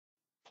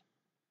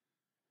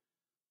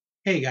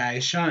Hey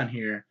guys, Sean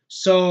here.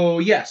 So,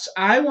 yes,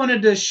 I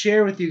wanted to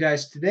share with you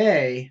guys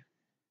today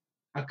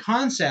a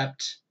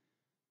concept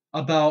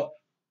about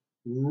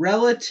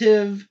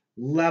relative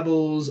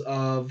levels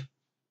of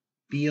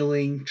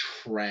feeling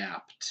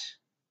trapped.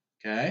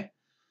 Okay?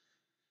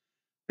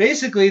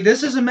 Basically,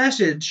 this is a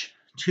message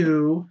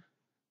to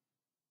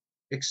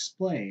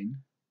explain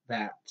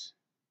that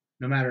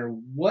no matter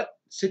what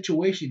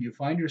situation you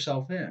find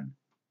yourself in,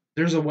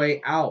 there's a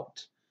way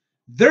out.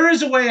 There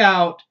is a way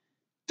out.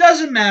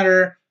 Doesn't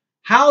matter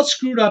how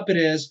screwed up it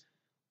is,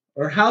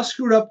 or how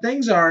screwed up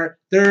things are,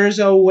 there's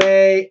a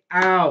way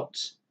out.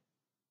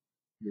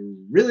 You're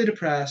really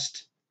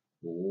depressed.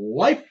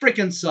 Life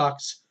freaking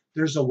sucks.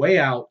 There's a way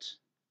out.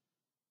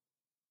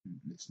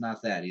 It's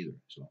not that either.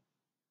 So,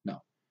 no.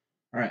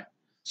 All right.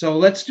 So,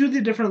 let's do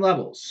the different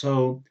levels.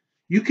 So,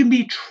 you can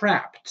be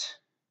trapped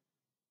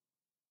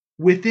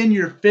within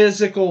your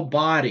physical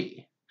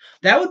body.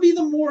 That would be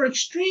the more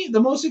extreme,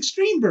 the most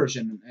extreme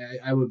version.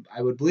 I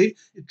would believe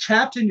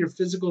trapped in your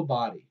physical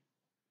body.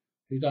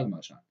 What are you talking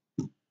about,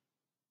 Sean?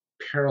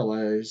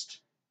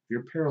 Paralyzed.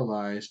 You're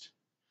paralyzed.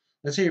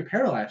 Let's say you're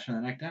paralyzed from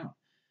the neck down.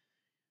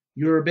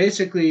 You're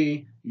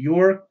basically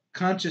your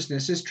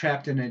consciousness is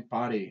trapped in a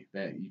body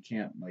that you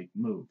can't like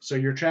move. So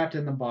you're trapped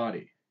in the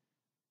body.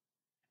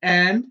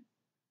 And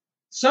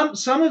some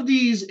of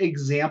these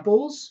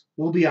examples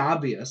will be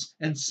obvious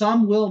and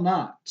some will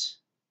not.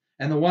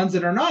 And the ones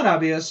that are not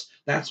obvious,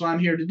 that's what I'm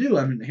here to do.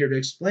 I'm here to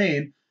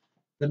explain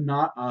the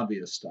not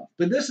obvious stuff.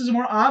 But this is a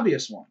more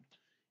obvious one.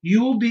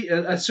 You will be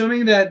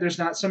assuming that there's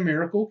not some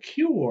miracle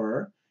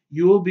cure,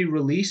 you will be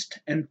released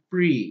and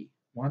free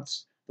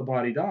once the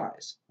body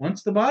dies.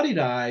 Once the body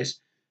dies,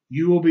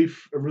 you will be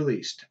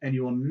released and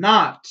you will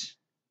not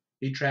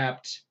be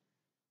trapped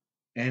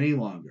any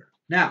longer.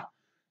 Now,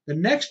 the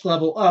next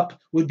level up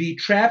would be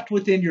trapped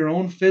within your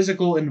own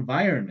physical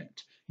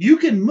environment. You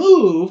can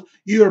move,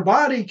 your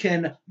body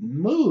can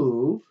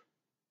move,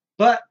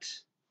 but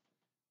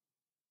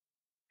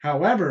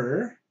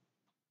however,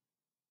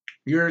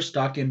 you're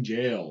stuck in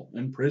jail,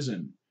 in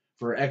prison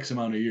for X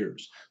amount of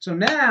years. So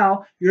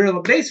now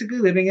you're basically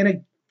living in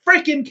a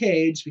freaking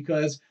cage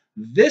because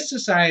this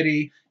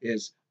society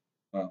is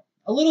a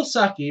little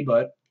sucky,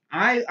 but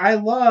I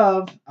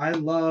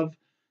love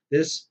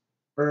this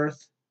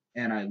earth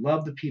and I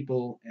love the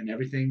people and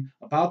everything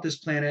about this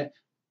planet.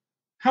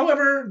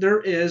 However,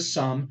 there is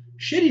some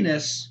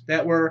shittiness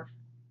that we're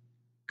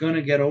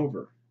gonna get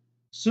over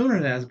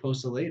sooner as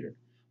opposed to later.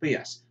 But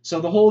yes, so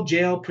the whole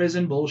jail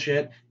prison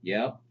bullshit,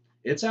 yep,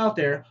 it's out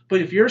there. But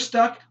if you're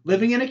stuck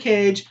living in a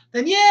cage,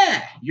 then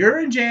yeah, you're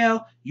in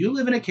jail, you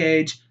live in a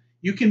cage,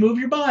 you can move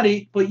your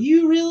body, but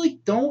you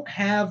really don't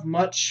have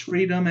much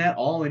freedom at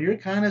all, and you're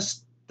kind of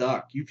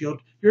stuck. You feel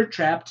you're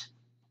trapped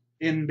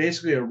in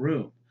basically a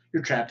room.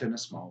 You're trapped in a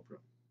small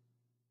room.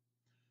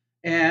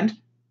 And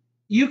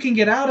you can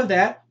get out of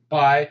that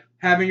by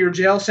having your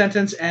jail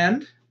sentence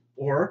end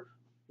or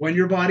when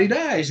your body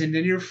dies and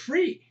then you're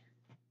free.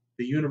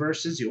 The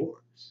universe is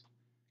yours.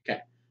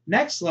 Okay.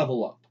 Next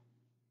level up.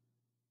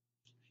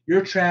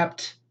 You're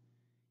trapped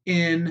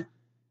in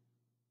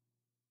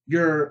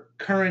your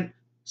current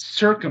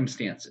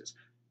circumstances.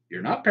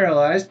 You're not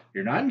paralyzed.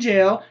 You're not in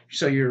jail.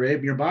 So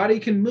your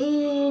body can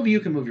move. You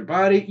can move your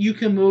body. You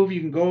can move.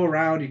 You can go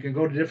around. You can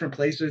go to different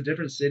places,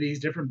 different cities,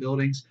 different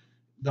buildings,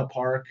 the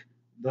park,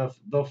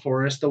 the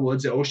forest, the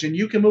woods, the ocean.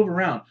 You can move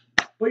around.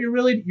 But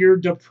you're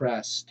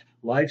depressed.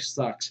 Life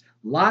sucks.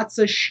 Lots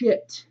of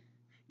shit.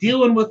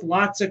 Dealing with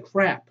lots of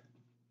crap.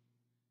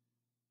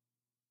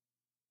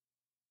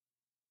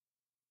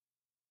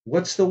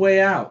 What's the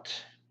way out?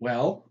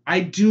 Well,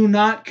 I do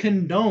not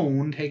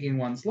condone taking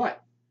one's life.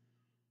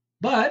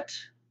 But,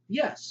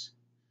 yes,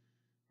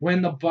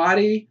 when the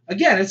body,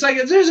 again, it's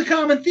like there's a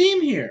common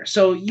theme here.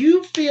 So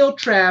you feel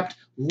trapped,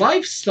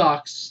 life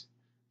sucks.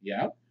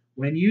 Yeah.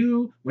 When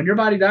your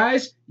body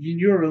dies,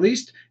 you're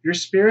released, your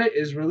spirit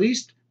is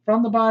released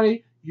from the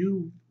body,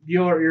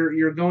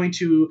 you're going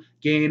to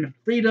gain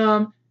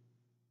freedom,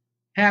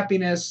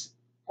 happiness,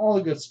 all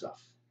the good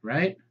stuff,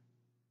 right?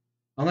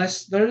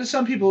 Unless there's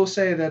some people who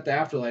say that the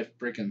afterlife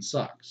freaking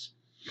sucks.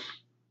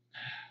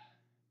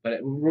 But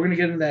we're going to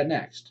get into that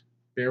next.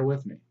 Bear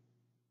with me.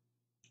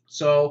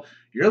 So,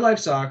 your life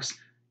sucks.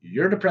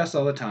 You're depressed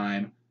all the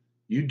time.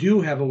 You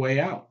do have a way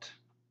out.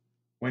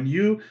 When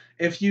you,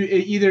 if you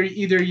either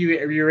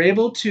you're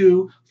able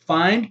to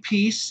find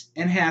peace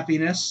and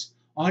happiness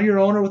on your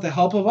own or with the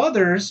help of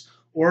others,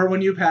 or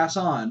when you pass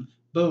on,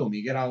 boom,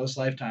 you get out of this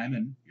lifetime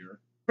and you're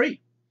free.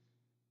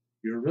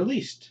 You're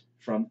released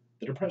from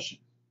the depression.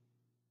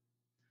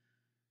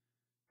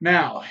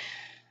 Now,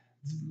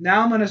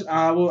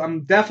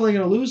 I'm definitely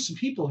gonna lose some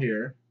people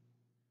here,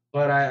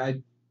 but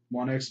I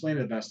want to explain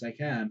it the best I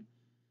can.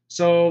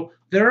 So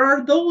there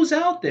are those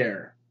out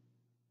there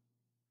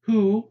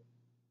who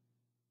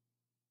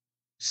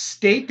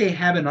state they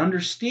have an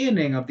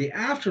understanding of the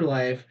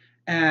afterlife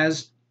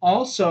as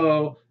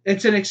also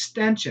it's an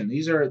extension.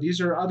 These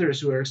are others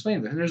who are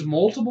explaining this. And there's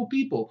multiple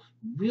people,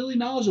 really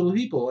knowledgeable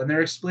people, and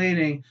they're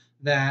explaining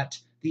that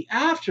the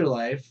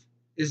afterlife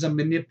is a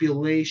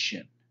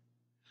manipulation.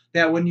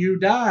 that when you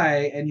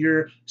die and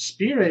your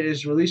spirit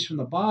is released from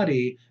the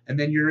body, and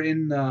then you're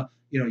in the,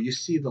 you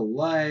see the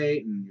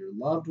light and your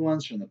loved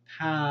ones from the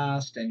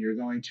past, and you're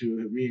going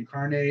to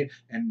reincarnate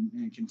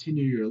and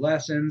continue your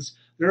lessons.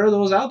 There are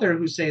those out there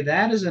who say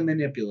that is a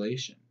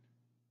manipulation,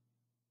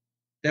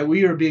 that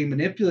we are being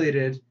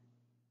manipulated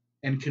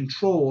and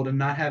controlled and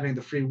not having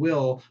the free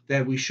will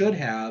that we should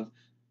have,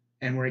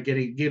 and we're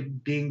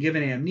being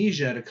given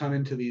amnesia to come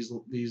into these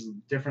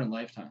different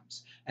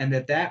lifetimes, and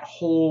that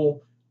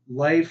whole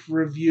life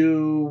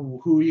review,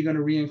 who are you going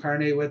to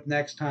reincarnate with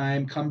next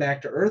time, come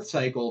back to Earth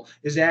cycle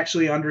is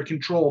actually under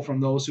control from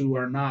those who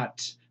are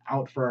not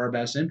out for our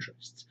best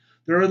interests.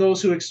 There are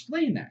those who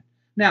explain that.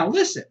 Now,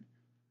 listen,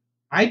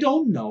 I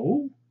don't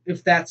know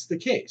if that's the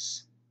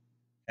case.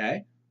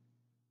 Okay,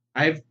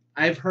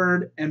 I've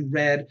heard and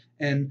read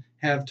and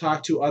have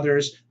talked to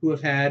others who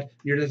have had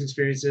near-death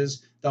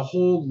experiences. The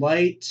whole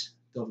light,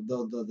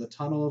 the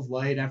tunnel of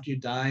light after you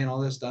die and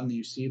all this stuff, and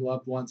you see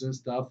loved ones and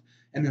stuff,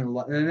 and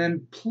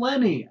then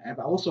plenty.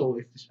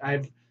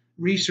 I've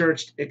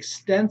researched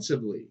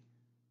extensively.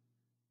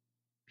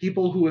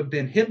 People who have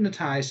been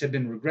hypnotized have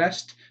been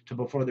regressed to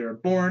before they were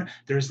born.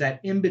 There's that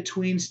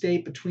in-between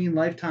state between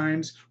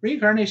lifetimes.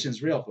 Reincarnation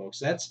is real, folks.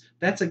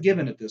 That's a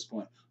given at this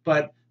point.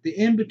 But the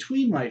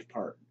in-between life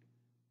part,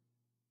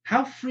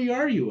 how free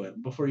are you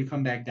before you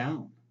come back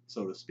down,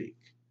 so to speak?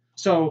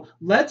 So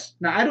now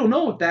I don't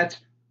know if that's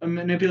a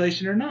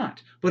manipulation or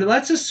not, but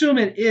let's assume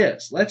it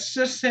is. Let's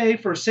just say,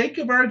 for sake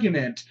of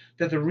argument,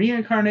 that the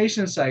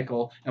reincarnation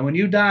cycle, and when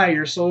you die,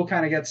 your soul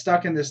kind of gets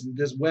stuck in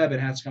this web and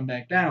has to come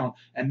back down,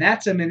 and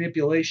that's a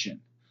manipulation.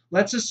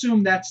 Let's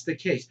assume that's the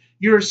case.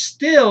 You're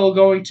still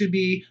going to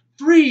be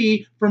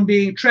free from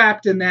being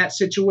trapped in that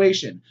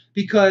situation,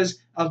 because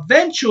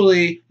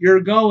eventually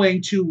you're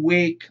going to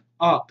wake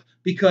up,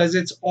 because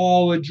it's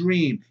all a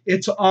dream.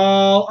 It's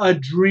all a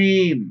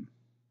dream.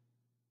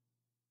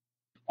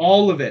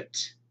 All of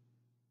it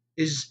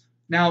is.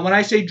 Now, when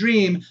I say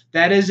dream,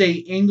 that is a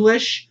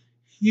English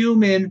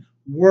human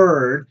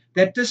word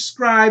that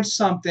describes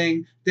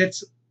something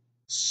that's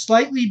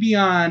slightly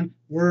beyond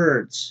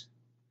words.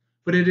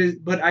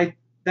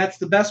 That's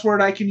the best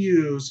word I can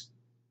use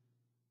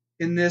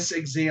in this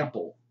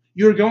example.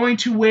 You're going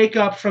to wake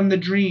up from the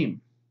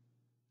dream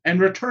and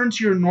return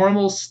to your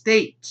normal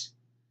state.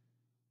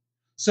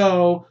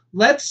 So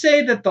let's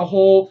say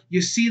that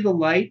you see the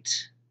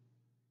light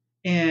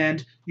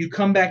and you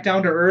come back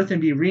down to Earth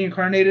and be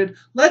reincarnated.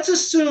 Let's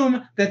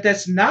assume that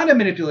that's not a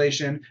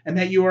manipulation, and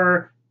that you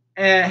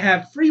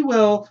have free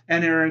will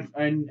and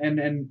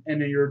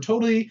you're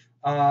totally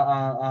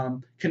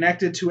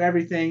connected to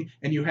everything,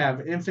 and you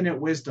have infinite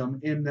wisdom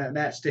in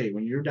that state.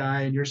 When you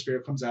die and your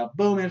spirit comes out,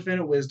 boom,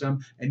 infinite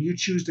wisdom, and you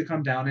choose to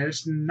come down, and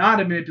it's not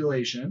a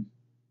manipulation.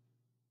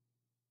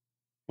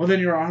 Well,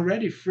 then you're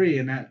already free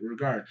in that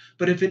regard.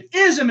 But if it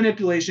is a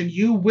manipulation,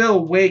 you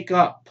will wake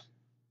up.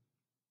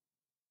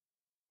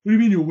 What do you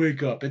mean you'll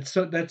wake up?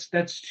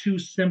 That's too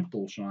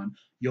simple, Sean.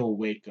 You'll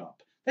wake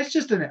up. That's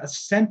just a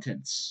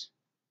sentence.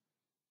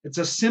 It's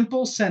a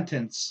simple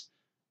sentence.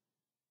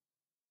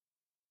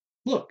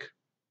 Look,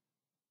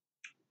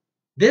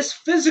 this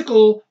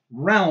physical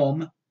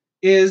realm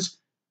is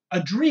a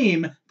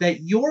dream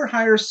that your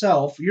higher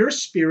self, your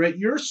spirit,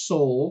 your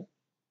soul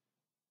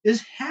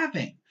is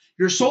having.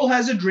 Your soul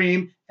has a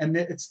dream, and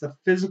it's the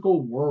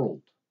physical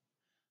world.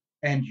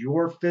 And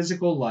your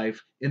physical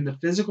life in the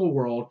physical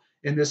world,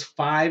 in this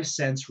 5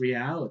 sense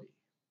reality.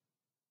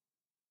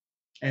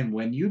 And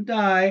when you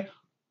die,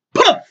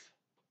 poof!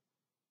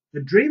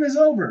 The dream is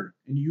over,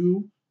 and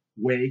you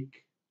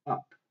wake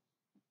up.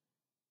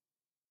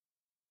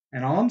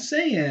 And all I'm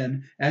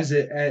saying is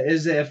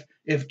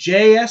if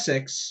Jay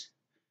Essex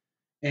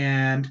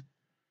and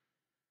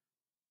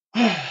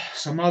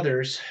some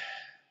others,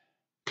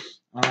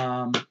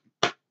 I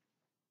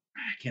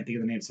can't think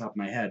of the name off the top of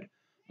my head,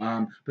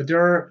 but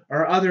there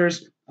are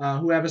others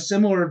who have a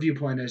similar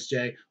viewpoint as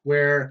Jay,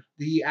 where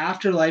the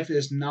afterlife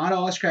is not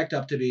all it's cracked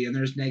up to be, and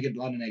there's a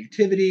lot of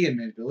negativity and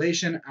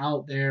manipulation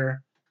out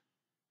there.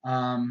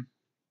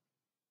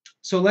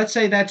 So let's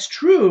say that's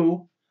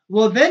true.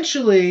 Well,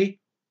 eventually,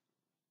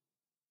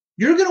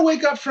 you're going to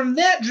wake up from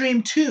that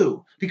dream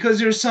too, because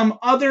there's some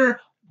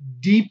other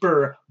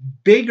deeper,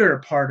 bigger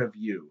part of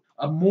you,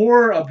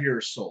 more of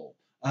your soul,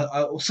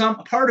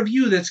 some part of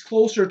you that's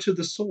closer to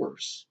the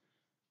source,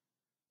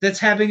 that's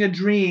having a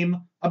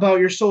dream about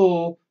your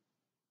soul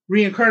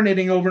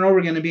reincarnating over and over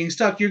again and being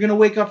stuck. You're going to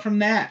wake up from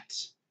that.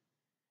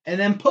 And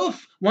then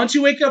poof, once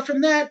you wake up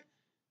from that,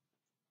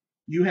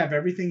 you have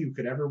everything you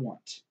could ever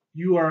want.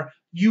 You are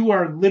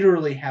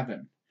literally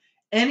heaven.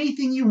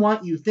 Anything you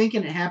want, you think,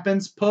 and it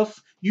happens,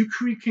 poof, you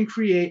can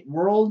create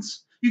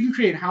worlds. You can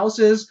create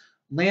houses,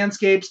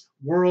 landscapes,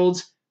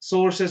 worlds,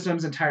 solar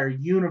systems, entire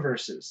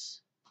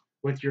universes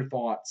with your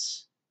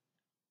thoughts.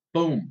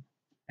 Boom.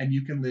 And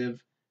you can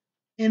live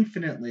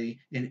infinitely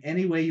in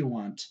any way you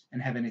want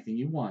and have anything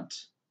you want.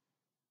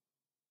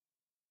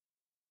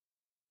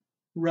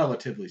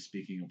 Relatively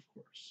speaking, of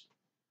course.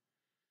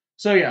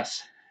 So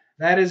yes,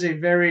 that is a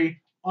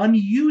very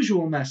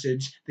unusual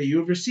message that you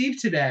have received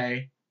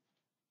today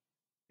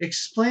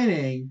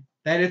explaining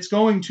that it's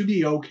going to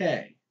be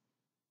okay.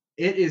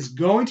 It is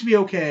going to be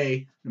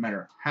okay no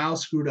matter how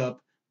screwed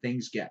up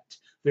things get.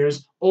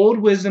 There's old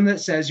wisdom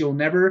that says you'll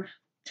never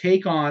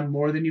take on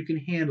more than you can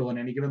handle in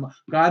any given life.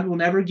 God will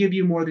never give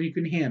you more than you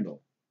can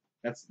handle.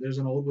 There's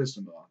an old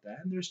wisdom about that,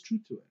 and there's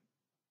truth to it.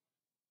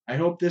 I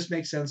hope this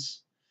makes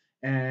sense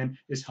and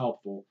is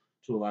helpful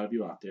to a lot of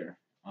you out there.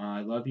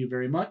 I love you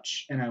very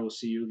much, and I will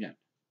see you again.